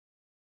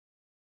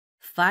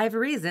5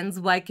 reasons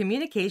why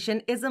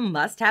communication is a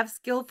must have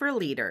skill for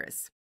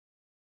leaders.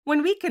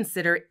 When we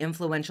consider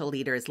influential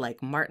leaders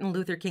like Martin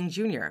Luther King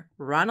Jr.,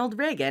 Ronald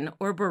Reagan,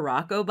 or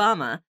Barack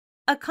Obama,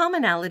 a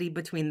commonality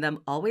between them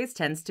always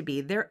tends to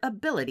be their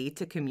ability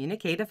to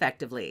communicate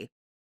effectively.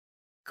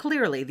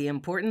 Clearly, the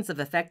importance of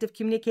effective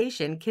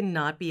communication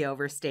cannot be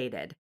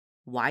overstated.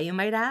 Why, you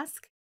might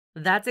ask?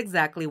 That's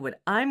exactly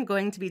what I'm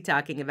going to be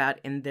talking about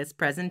in this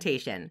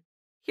presentation.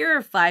 Here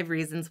are 5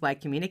 reasons why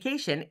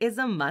communication is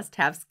a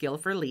must-have skill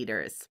for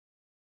leaders.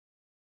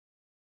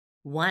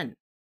 1.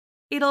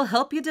 It'll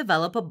help you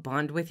develop a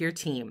bond with your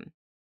team.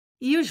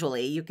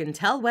 Usually, you can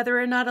tell whether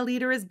or not a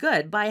leader is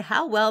good by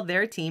how well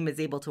their team is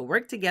able to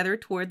work together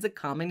towards a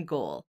common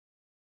goal.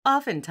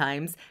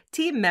 Oftentimes,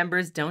 team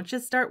members don't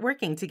just start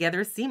working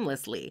together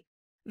seamlessly.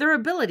 Their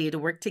ability to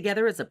work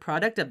together is a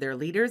product of their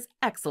leaders'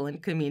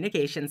 excellent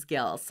communication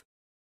skills.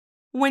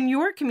 When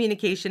your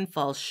communication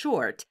falls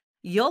short,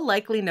 you'll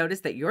likely notice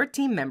that your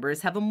team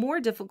members have a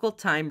more difficult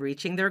time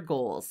reaching their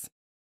goals.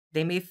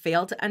 They may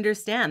fail to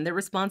understand their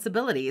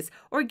responsibilities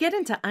or get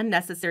into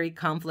unnecessary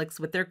conflicts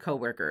with their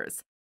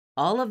coworkers.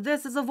 All of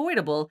this is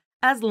avoidable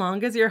as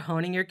long as you're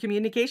honing your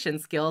communication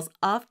skills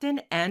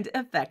often and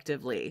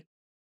effectively.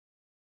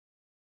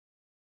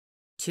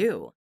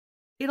 2.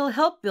 It'll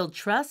help build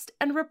trust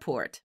and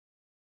rapport.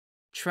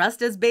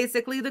 Trust is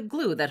basically the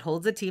glue that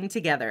holds a team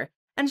together,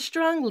 and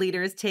strong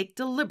leaders take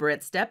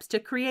deliberate steps to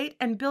create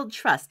and build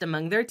trust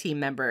among their team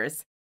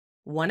members.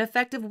 One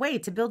effective way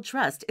to build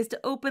trust is to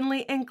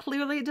openly and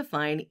clearly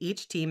define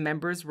each team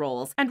member's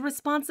roles and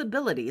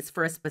responsibilities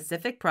for a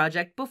specific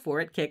project before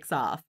it kicks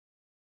off.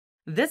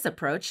 This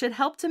approach should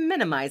help to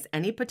minimize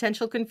any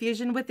potential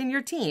confusion within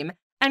your team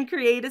and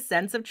create a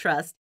sense of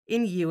trust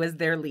in you as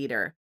their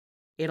leader.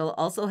 It'll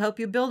also help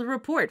you build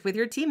rapport with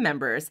your team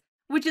members,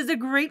 which is a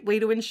great way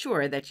to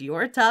ensure that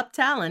your top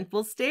talent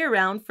will stay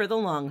around for the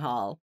long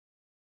haul.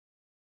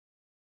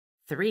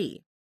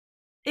 3.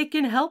 It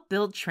can help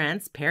build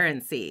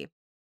transparency.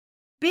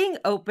 Being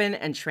open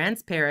and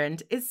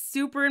transparent is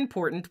super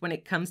important when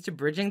it comes to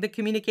bridging the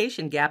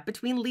communication gap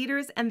between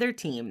leaders and their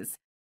teams.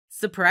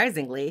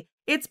 Surprisingly,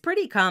 it's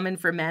pretty common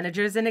for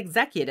managers and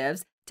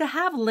executives to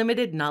have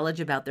limited knowledge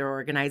about their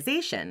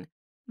organization.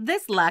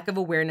 This lack of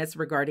awareness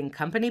regarding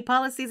company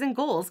policies and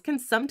goals can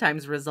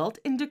sometimes result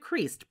in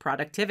decreased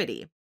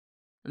productivity.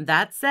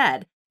 That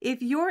said,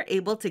 if you're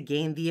able to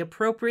gain the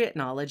appropriate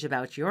knowledge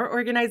about your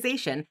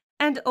organization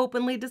and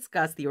openly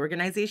discuss the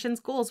organization's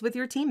goals with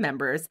your team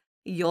members,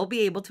 you'll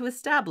be able to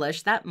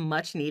establish that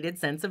much-needed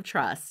sense of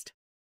trust.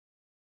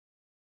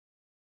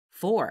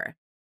 4.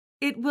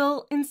 It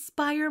will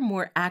inspire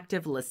more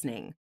active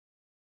listening.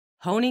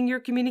 Honing your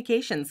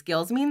communication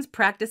skills means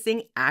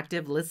practicing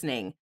active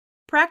listening.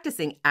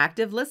 Practicing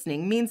active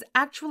listening means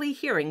actually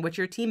hearing what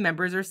your team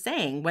members are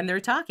saying when they're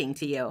talking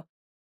to you.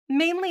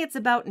 Mainly, it's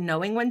about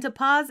knowing when to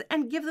pause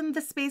and give them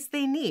the space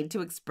they need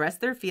to express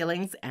their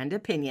feelings and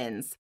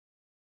opinions.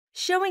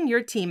 Showing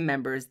your team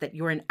members that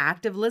you're an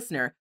active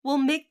listener will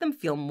make them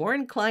feel more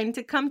inclined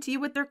to come to you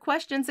with their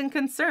questions and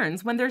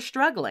concerns when they're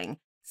struggling,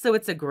 so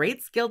it's a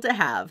great skill to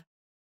have.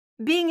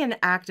 Being an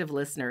active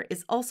listener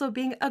is also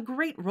being a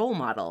great role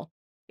model.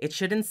 It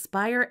should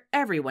inspire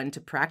everyone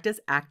to practice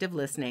active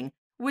listening,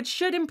 which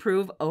should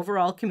improve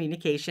overall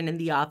communication in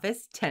the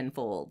office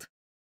tenfold.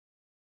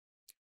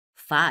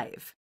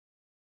 5.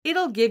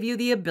 It'll give you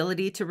the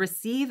ability to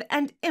receive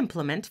and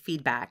implement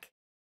feedback.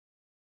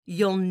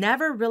 You'll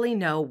never really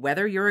know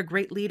whether you're a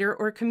great leader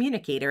or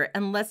communicator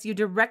unless you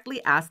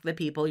directly ask the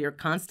people you're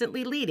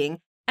constantly leading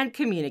and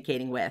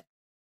communicating with.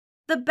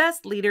 The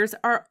best leaders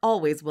are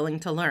always willing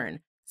to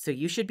learn, so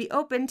you should be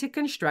open to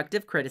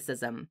constructive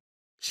criticism.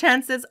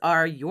 Chances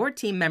are your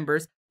team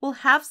members will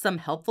have some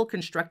helpful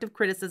constructive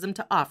criticism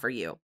to offer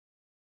you.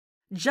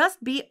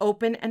 Just be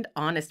open and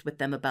honest with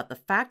them about the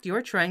fact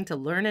you're trying to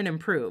learn and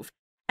improve,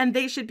 and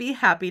they should be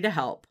happy to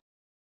help.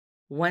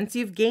 Once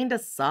you've gained a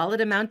solid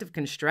amount of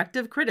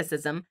constructive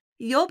criticism,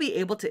 you'll be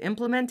able to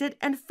implement it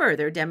and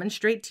further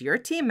demonstrate to your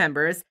team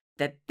members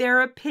that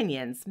their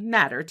opinions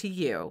matter to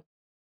you.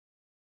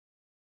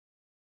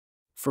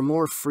 For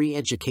more free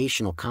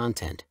educational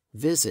content,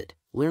 visit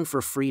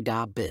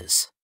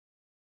learnforfree.biz.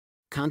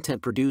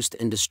 Content produced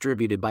and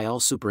distributed by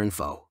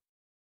AllSuperInfo.